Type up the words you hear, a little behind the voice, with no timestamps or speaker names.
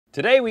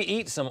Today we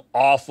eat some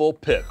awful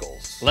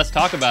pickles. Let's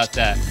talk about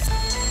that.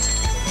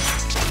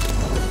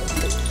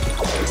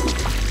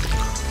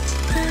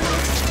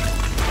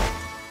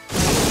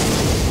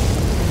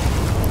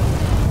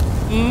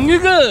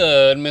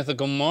 Good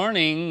mythical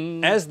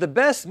morning. As the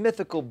best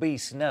mythical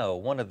beasts know,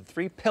 one of the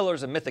 3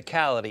 pillars of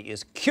mythicality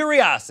is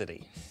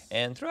curiosity.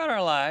 And throughout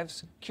our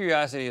lives,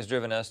 curiosity has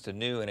driven us to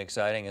new and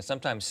exciting and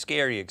sometimes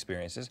scary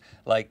experiences,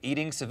 like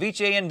eating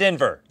ceviche in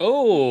Denver.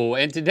 Oh,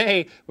 and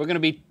today we're gonna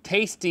be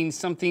tasting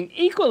something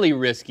equally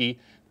risky,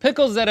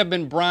 pickles that have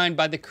been brined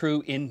by the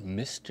crew in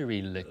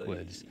mystery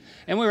liquids.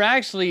 And we were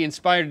actually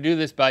inspired to do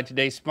this by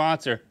today's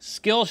sponsor,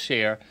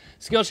 Skillshare.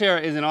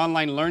 Skillshare is an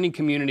online learning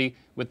community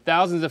with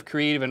thousands of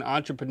creative and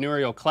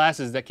entrepreneurial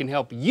classes that can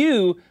help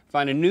you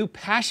find a new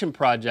passion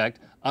project,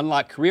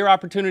 unlock career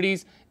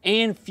opportunities,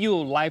 and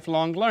fuel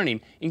lifelong learning,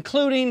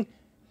 including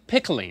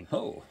pickling.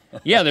 Oh.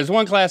 Yeah, there's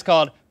one class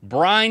called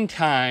Brine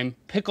Time,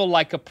 Pickle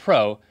Like a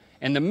Pro,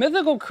 and the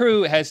Mythical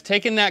crew has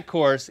taken that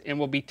course and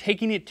will be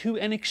taking it to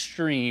an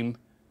extreme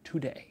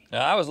today.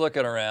 Now, I was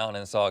looking around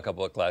and saw a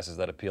couple of classes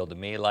that appealed to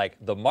me, like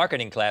the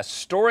marketing class,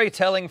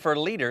 Storytelling for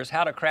Leaders,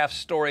 How to Craft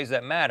Stories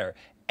That Matter.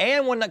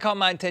 And one that caught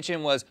my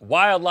attention was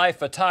Wildlife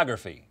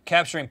Photography,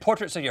 capturing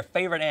portraits of your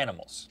favorite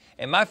animals.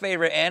 And my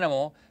favorite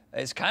animal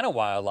is kind of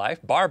wildlife,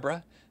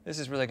 Barbara. This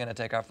is really gonna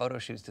take our photo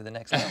shoots to the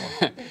next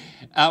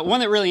level. One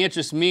that really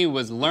interests me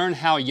was Learn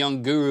How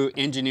Young Guru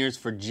Engineers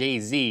for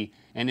Jay-Z,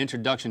 an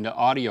introduction to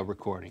audio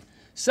recording.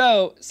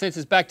 So, since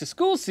it's back to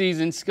school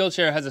season,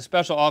 Skillshare has a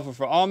special offer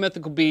for all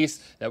mythical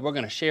beasts that we're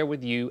gonna share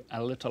with you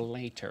a little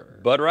later.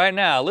 But right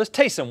now, let's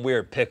taste some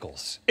weird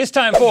pickles. It's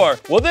time for,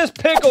 will this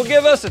pickle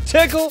give us a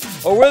tickle,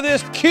 or will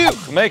this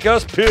cuke make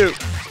us puke?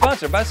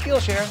 Sponsored by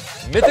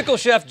Skillshare. Mythical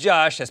Chef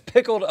Josh has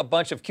pickled a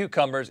bunch of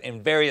cucumbers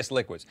in various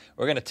liquids.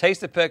 We're gonna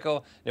taste the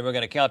pickle, then we're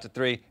gonna count to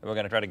 3, and we're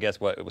gonna try to guess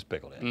what it was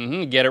pickled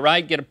in. Get it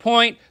right, get a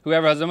point.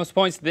 Whoever has the most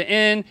points at the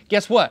end,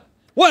 guess what?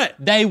 What?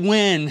 They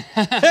win.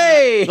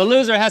 Hey! The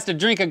loser has to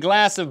drink a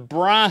glass of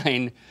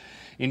brine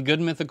in Good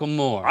Mythical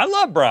More. I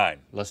love brine.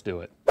 Let's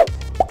do it.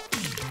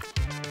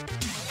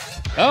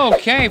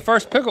 Okay,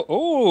 first pickle.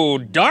 Ooh,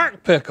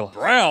 dark pickle.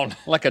 Brown.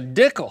 Like a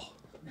dickle.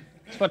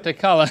 That's what they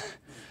call it.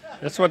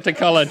 That's what they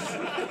call it.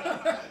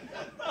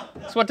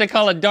 That's what they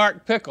call a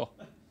dark pickle.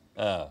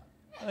 I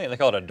think they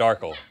call it a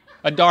darkle.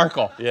 A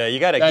darkle. Yeah,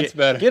 you gotta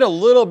better. get a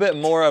little bit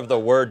more of the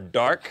word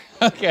dark.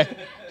 Okay.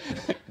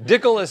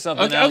 Dickle is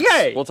something else.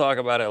 Okay. We'll talk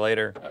about it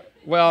later.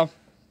 Well,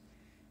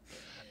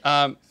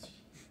 It's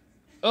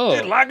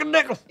like a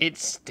dickle. it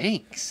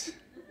stinks.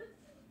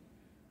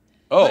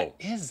 Oh. What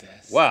is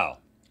this? Wow.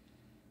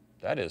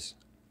 That is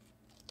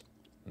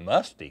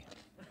musty.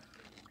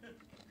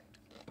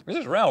 This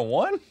is round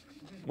 1?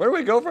 Where do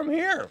we go from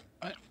here?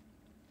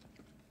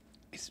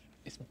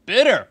 It's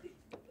bitter.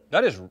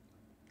 That is,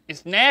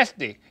 It's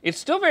nasty. It's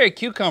still very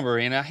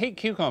cucumbery, and I hate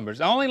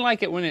cucumbers. I only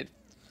like it when it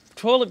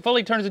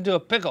fully turns into a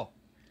pickle.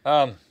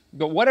 But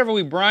whatever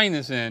we brine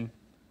this in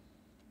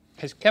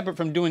has kept it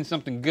from doing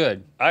something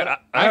good. I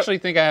actually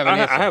think I have an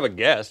answer. I have a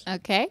guess.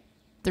 Okay,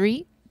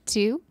 3,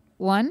 2,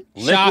 1.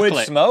 Liquid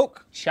Chocolate.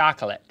 smoke?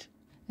 Chocolate.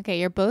 Okay,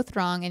 you're both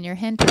wrong, and your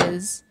hint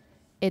is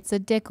it's a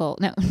dickle.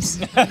 No.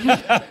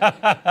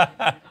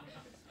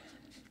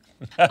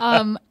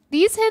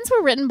 These hints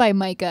were written by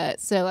Micah,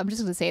 so I'm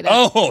just gonna say that.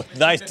 Oh,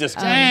 nice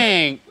disclaimer.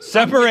 Dang.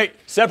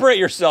 Separate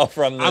yourself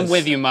from this. I'm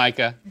with you,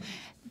 Micah.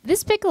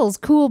 This pickle's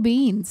cool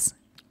beans.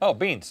 Oh,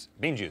 beans.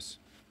 Bean juice.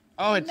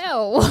 Oh, it's,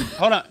 No.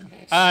 hold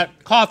on.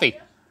 Coffee.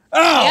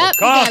 Oh, Yep, you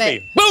got coffee.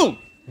 it. Boom.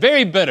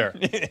 Very bitter.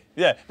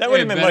 Yeah, that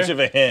wouldn't have been much of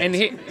a hint.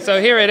 And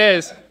so here it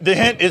is. The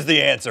hint is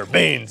the answer,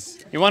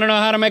 beans. You want to know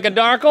how to make a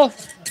darkle?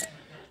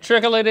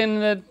 Trickle it in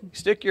the...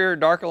 Stick your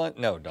darkle in,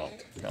 no, don't.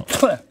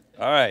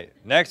 All right,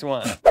 next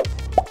one.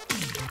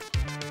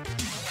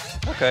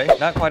 Okay,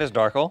 not quite as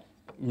darkle.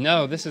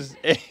 No, this is...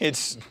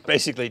 It's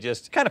basically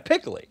just kind of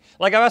pickly.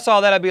 Like if I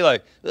saw that, I'd be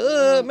like,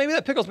 maybe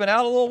that pickle's been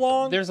out a little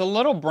long. There's a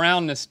little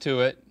brownness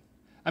to it.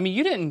 I mean,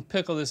 you didn't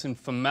pickle this in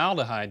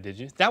formaldehyde, did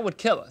you? That would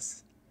kill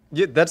us.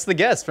 Yeah, that's the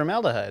guess,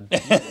 formaldehyde.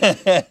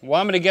 Well,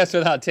 I'm going to guess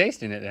without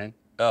tasting it then.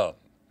 Oh,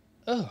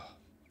 Oh.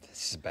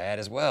 this is bad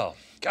as well.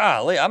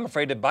 Golly, I'm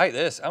afraid to bite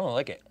this. I'm gonna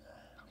lick it.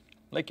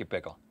 Lick your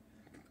pickle.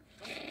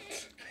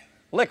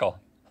 Lickle.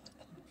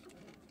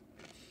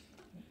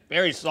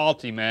 Very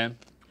salty, man.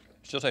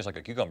 Still tastes like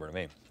a cucumber to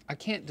me. I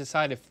can't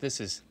decide if this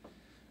is...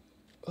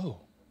 Oh,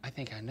 I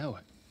think I know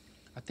it.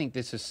 I think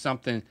this is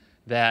something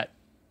that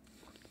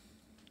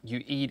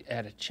you eat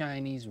at a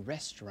Chinese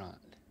restaurant.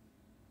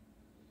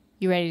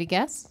 You ready to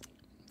guess?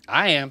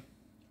 I am.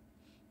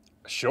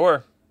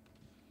 Sure.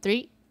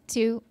 3,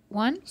 2,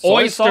 1. Soy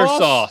Oyster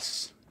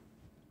sauce.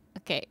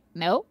 Okay,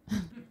 no.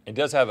 It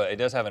does have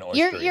an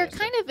oyster. You're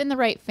kind of in the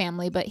right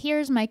family, but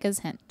here's Micah's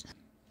hint.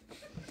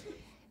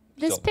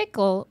 This So-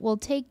 pickle will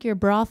take your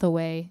broth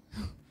away.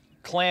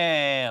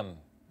 Clam.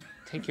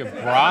 Take your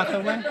broth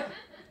away?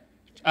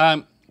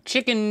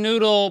 Chicken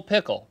noodle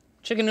pickle.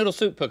 Chicken noodle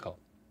soup pickle.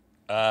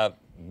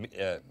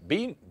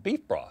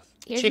 Beef broth.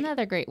 Here's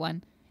another great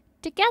one.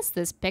 To guess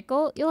this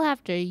pickle, you'll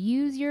have to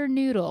use your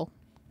noodle.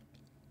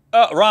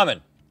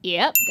 Ramen.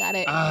 Yep, got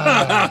it.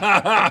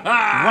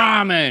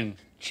 Ramen.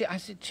 I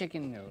said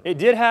chicken noodle. It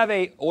did have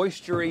a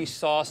oystery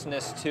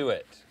sauceness to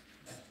it.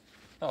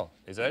 Oh,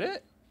 is that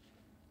it?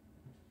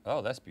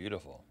 Oh, that's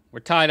beautiful. We're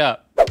tied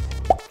up.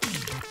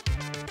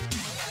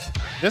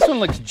 This one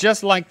looks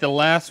just like the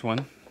last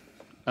one.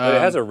 But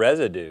it has a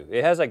residue.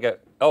 It has like a,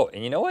 oh,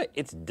 and you know what?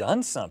 It's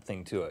done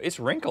something to it. It's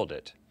wrinkled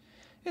it.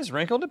 It's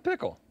wrinkled a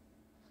pickle.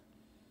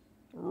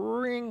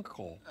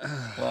 Wrinkle.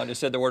 Well, I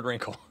just said the word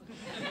wrinkle.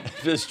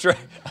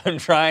 I'm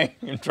trying.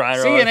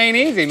 See, it ain't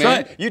easy,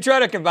 man. You try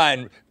to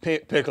combine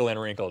pickle and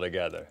wrinkle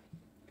together.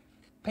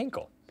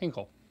 Pinkle.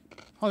 Pinkle.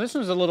 Oh, this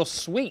one's a little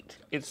sweet.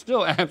 It's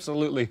still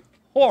absolutely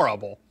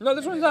horrible. No,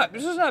 this one's not.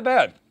 This is not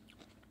bad.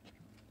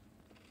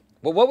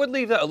 But what would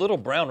leave that a little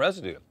brown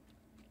residue?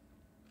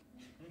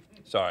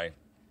 Sorry,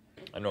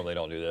 I normally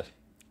don't do this.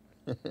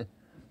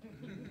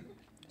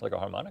 Like a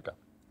harmonica.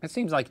 That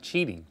seems like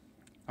cheating.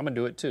 I'm gonna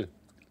do it too.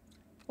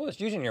 Well, it's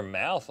using your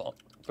mouth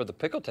for the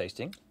pickle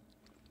tasting.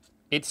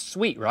 It's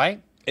sweet,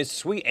 right? It's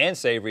sweet and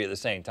savory at the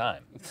same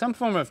time. It's some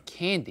form of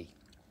candy.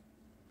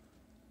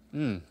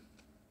 This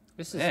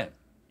is. Man.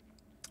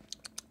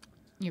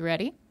 You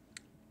ready?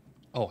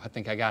 Oh, I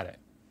think I got it.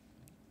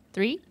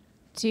 3,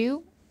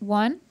 2,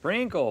 1.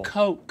 Wrinkle.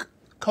 Coke.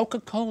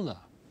 Coca-Cola.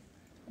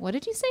 What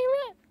did you say,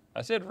 Rhett?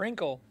 I said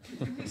wrinkle.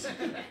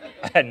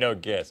 I had no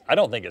guess. I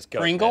don't think it's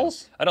Coke.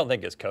 Pringles? Man. I don't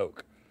think it's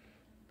Coke.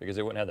 Because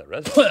it wouldn't have that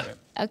residue.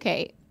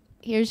 Okay,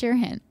 here's your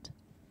hint.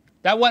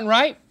 That wasn't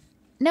right?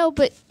 No,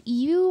 but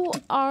you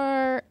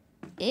are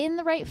in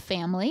the right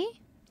family.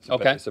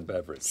 Okay. It's a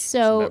beverage.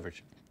 So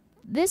Beverage.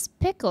 this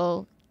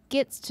pickle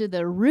gets to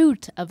the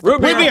root of the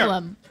Root beer.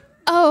 problem.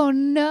 Oh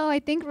no, I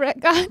think Rhett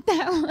got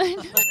that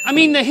one. I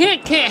mean, the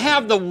hint can't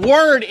have the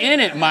word in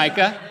it,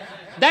 Micah.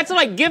 That's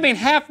like giving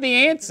half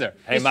the answer.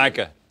 Hey,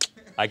 Micah,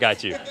 I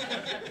got you.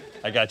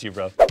 I got you,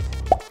 bro.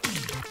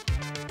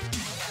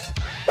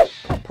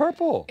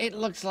 Purple. It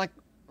looks like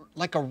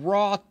a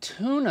raw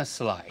tuna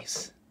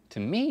slice to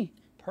me.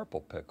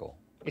 Purple pickle.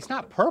 It's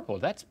not purple,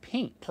 that's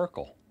pink.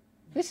 Purple.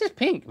 This is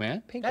pink,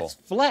 man. Pinkle. That's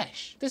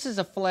flesh. This is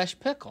a flesh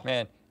pickle.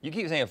 Man, you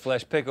keep saying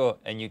flesh pickle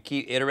and you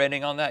keep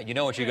iterating on that, you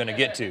know what you're gonna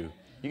get to.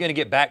 You're gonna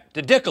get back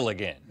to Dickle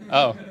again.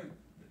 Oh.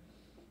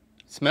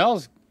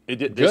 Smells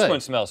This good.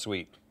 one smells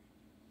sweet.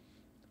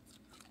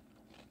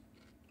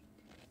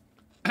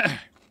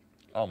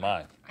 Oh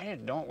my. I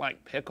just don't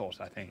like pickles,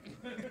 I think.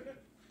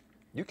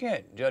 You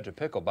can't judge a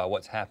pickle by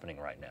what's happening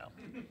right now.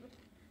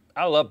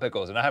 I love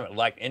pickles and I haven't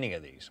liked any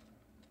of these.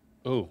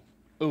 Ooh,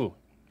 ooh.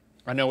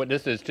 I know what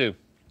this is too.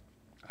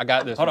 I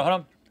got this Hold one.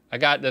 on. I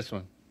got this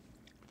one.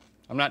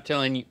 I'm not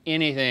telling you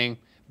anything,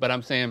 but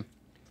I'm saying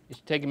it's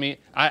taking me,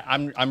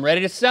 I'm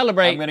ready to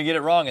celebrate. I'm gonna get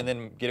it wrong and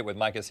then get it with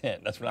Micah's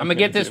hint. That's what I'm gonna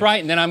get this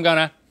right and then I'm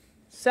gonna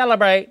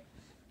celebrate.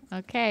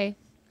 Okay,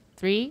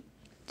 3,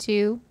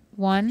 2,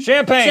 1.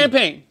 Champagne.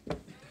 Champagne.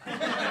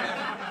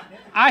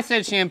 I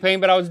said champagne,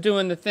 but I was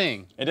doing the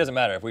thing. It doesn't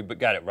matter if we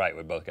got it right.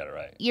 We both got it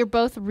right. You're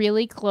both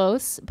really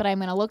close, but I'm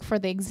gonna look for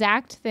the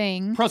exact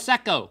thing.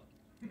 Prosecco.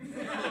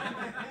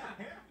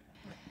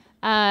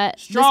 Uh,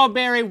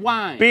 Strawberry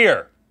wine.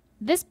 Beer.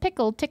 this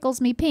pickle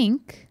tickles me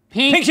pink.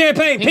 Pink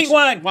champagne. Pink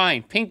wine.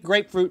 Wine. Pink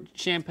grapefruit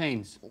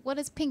champagnes. What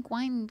is pink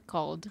wine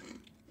called?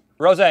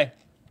 Rosé.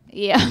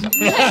 Yeah.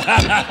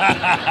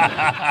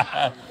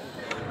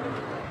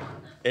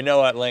 You know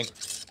what, Link?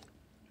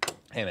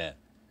 Hey, man.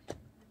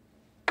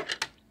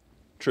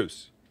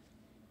 Truce.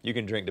 You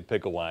can drink the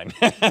pickle wine.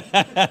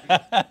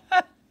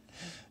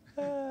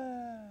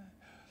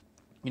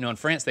 You know, in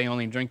France, they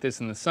only drink this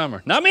in the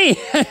summer. Not me!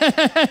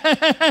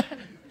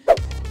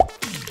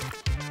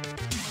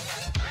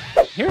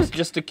 Here's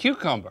just a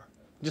cucumber,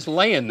 just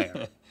laying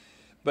there.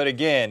 But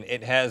again,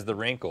 it has the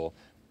wrinkle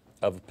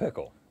of a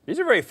pickle. These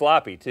are very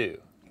floppy,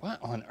 too. What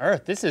on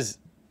earth? This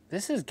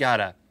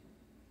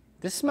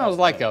smells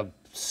like a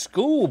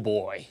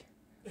schoolboy,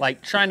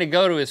 like trying to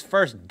go to his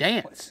first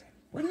dance.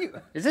 What are you?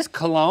 Is this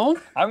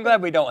cologne? I'm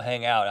glad we don't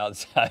hang out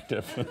outside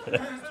of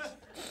this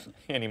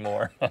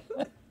anymore.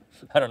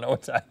 I don't know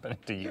what's happening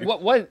to you.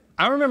 What?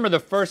 I remember the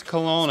first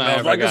cologne I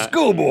ever like got. a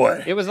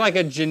schoolboy. It was like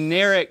a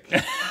generic.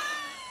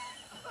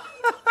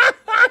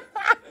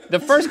 The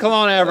first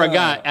cologne I ever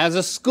got as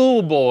a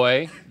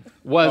schoolboy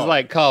was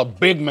like called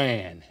Big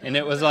Man. And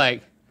it was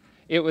like,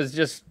 it was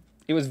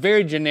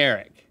very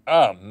generic.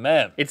 Oh,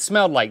 man. It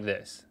smelled like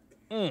this.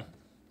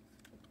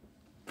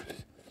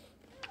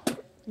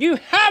 You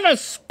have a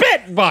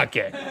spit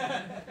bucket.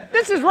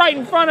 This is right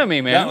in front of me,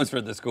 man. That was for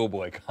the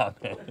schoolboy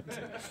comment.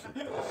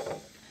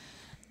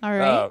 All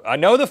right. I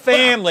know the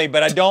family,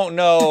 but I don't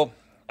know.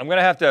 I'm going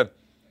to have to.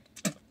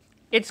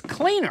 It's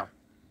cleaner.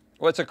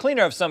 Well, it's a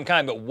cleaner of some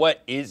kind, but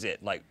what is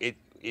it? Like,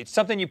 it's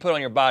something you put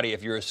on your body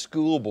if you're a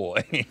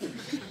schoolboy.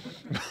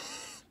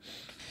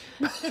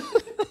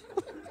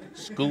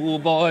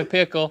 Schoolboy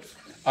pickle.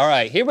 All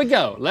right, here we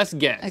go. Let's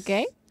guess.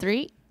 Okay.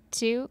 3,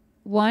 2,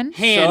 1.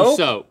 Hand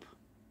soap.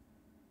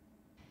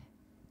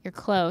 You're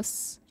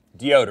close.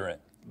 Deodorant.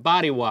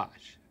 Body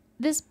wash.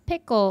 This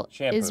pickle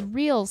Shampoo. is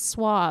real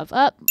suave.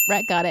 Up,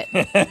 Rhett got it.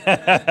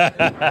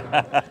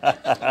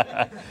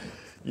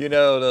 You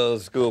know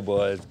those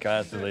schoolboys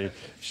constantly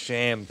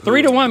shampoo.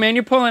 3-1, man.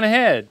 You're pulling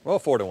ahead. Well,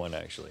 4-1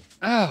 actually.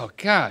 Oh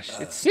gosh,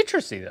 it's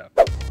citrusy though.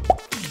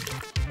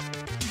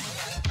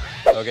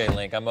 Okay,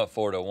 Link, I'm up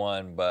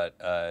 4-1, but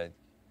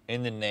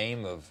in the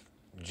name of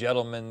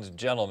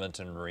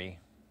gentlemanry,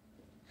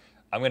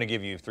 I'm gonna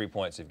give you 3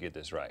 points if you get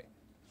this right.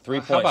 3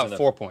 points. How about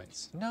 4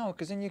 points? No,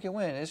 because then you can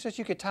win. It's just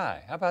you could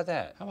tie. How about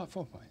that? How about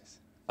 4 points?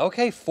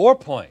 Okay, 4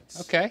 points.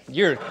 Okay,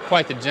 you're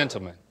quite the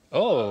gentleman.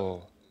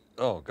 Oh.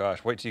 Oh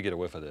gosh, wait till you get a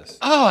whiff of this.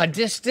 Oh, I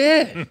just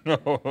did.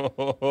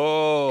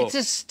 Oh, It's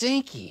a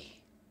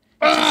stinky.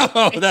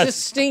 oh It's a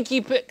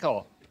stinky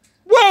pickle.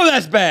 whoa,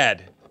 that's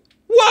bad.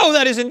 Whoa,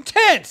 that is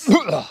intense.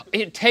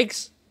 It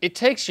takes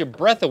your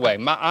breath away.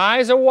 My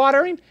eyes are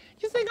watering.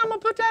 You think I'm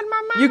gonna put that in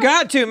my mouth? You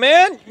got to,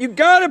 man. You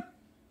gotta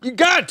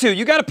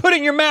put it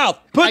in your mouth.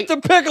 Put the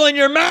pickle in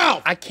your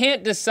mouth. I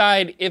can't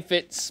decide if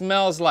it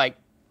smells like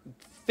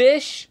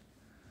fish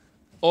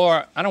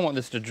or I don't want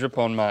this to drip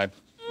on my.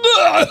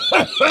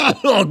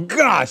 Oh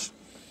gosh.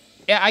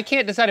 Yeah, I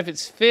can't decide if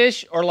it's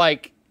fish or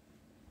like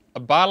a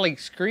bodily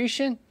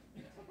excretion.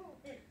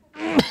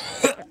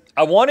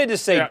 I wanted to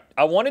say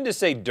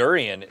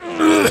durian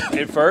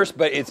at first,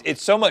 but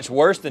it's so much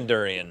worse than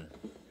durian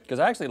because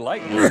I actually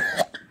like durian.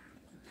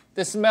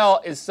 The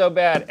smell is so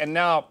bad, and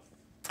now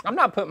I'm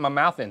not putting my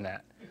mouth in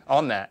that,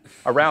 around that.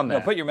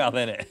 No, put your mouth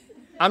in it.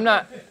 I'm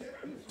not.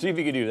 See if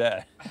you can do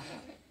that.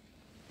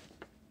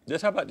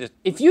 How about just?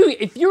 If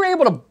you're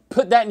able to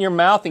put that in your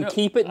mouth and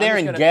keep it there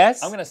and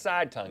guess, I'm gonna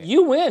side tongue it.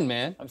 you win,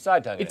 man. I'm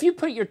side tonguing it. If you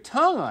put your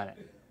tongue on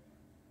it,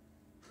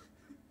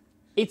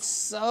 it's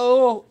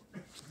so.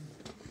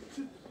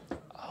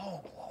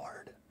 Oh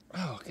Lord.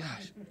 Oh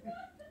gosh.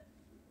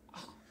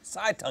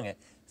 Side tongue it.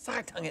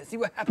 Side tongue it. See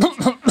what happens.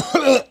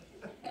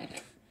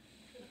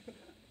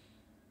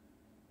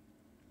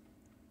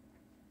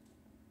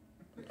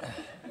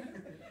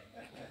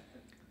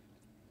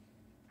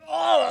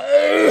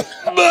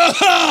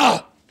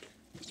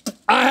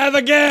 I have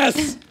a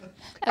guess.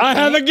 I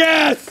have a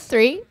guess.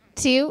 3,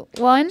 2,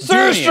 1.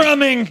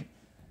 Surstrumming.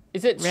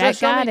 Is it Rhett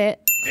got it.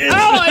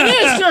 Oh, it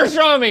is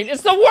surstrumming.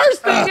 It's the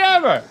worst thing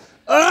ever.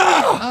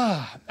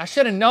 I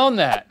should have known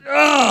that.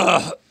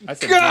 I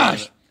said,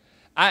 Gosh.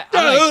 I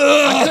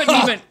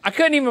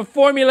couldn't even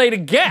formulate a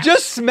guess.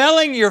 Just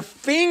smelling your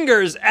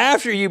fingers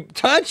after you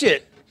touch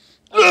it.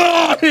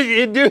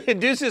 It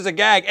induces a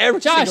gag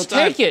every single Josh,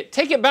 time.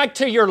 take it back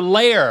to your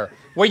lair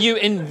where you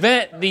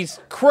invent these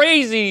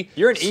crazy,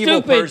 You're an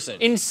evil stupid, person.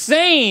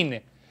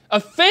 insane,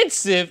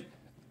 offensive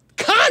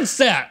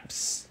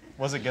concepts.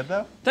 Was it good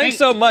though? Thanks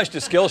so much to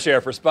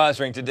Skillshare for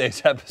sponsoring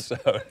today's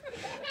episode.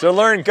 To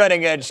learn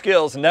cutting-edge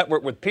skills,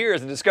 network with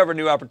peers, and discover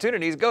new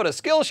opportunities, go to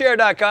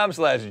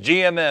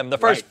Skillshare.com/GMM. The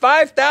first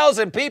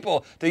 5,000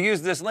 people to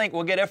use this link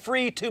will get a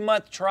free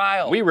 2-month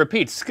trial. We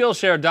repeat,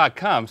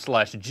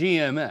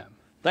 Skillshare.com/GMM.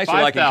 Thanks for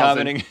liking, 5,000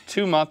 commenting.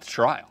 2-month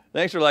trial.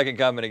 Thanks for liking,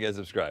 commenting, and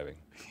subscribing.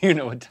 You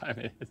know what time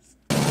it is.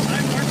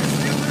 I'm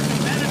Marcus Taylor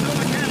from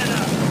Manitoba, Canada.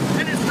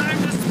 It is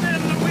time to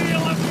spin the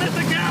wheel of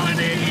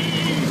mythicality!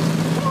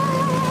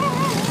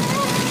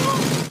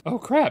 Oh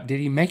crap,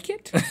 did he make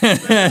it?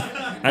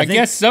 I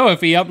guess so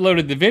if he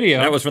uploaded the video.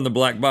 That was from the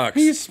black box.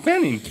 He's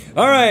spinning.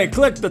 All right,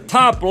 click the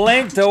top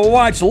link to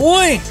watch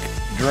Link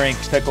drink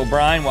pickle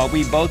brine while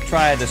we both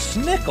try the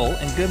snickle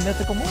and good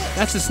mythical malt.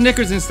 That's the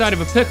Snickers inside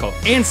of a pickle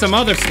and some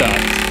other stuff.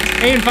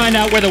 And find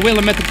out where the wheel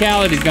of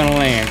mythicality is gonna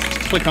land.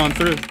 Click on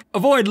through.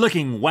 Avoid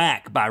looking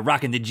whack by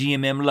rocking the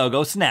GMM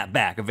logo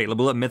snapback,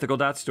 available at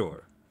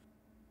mythical.store.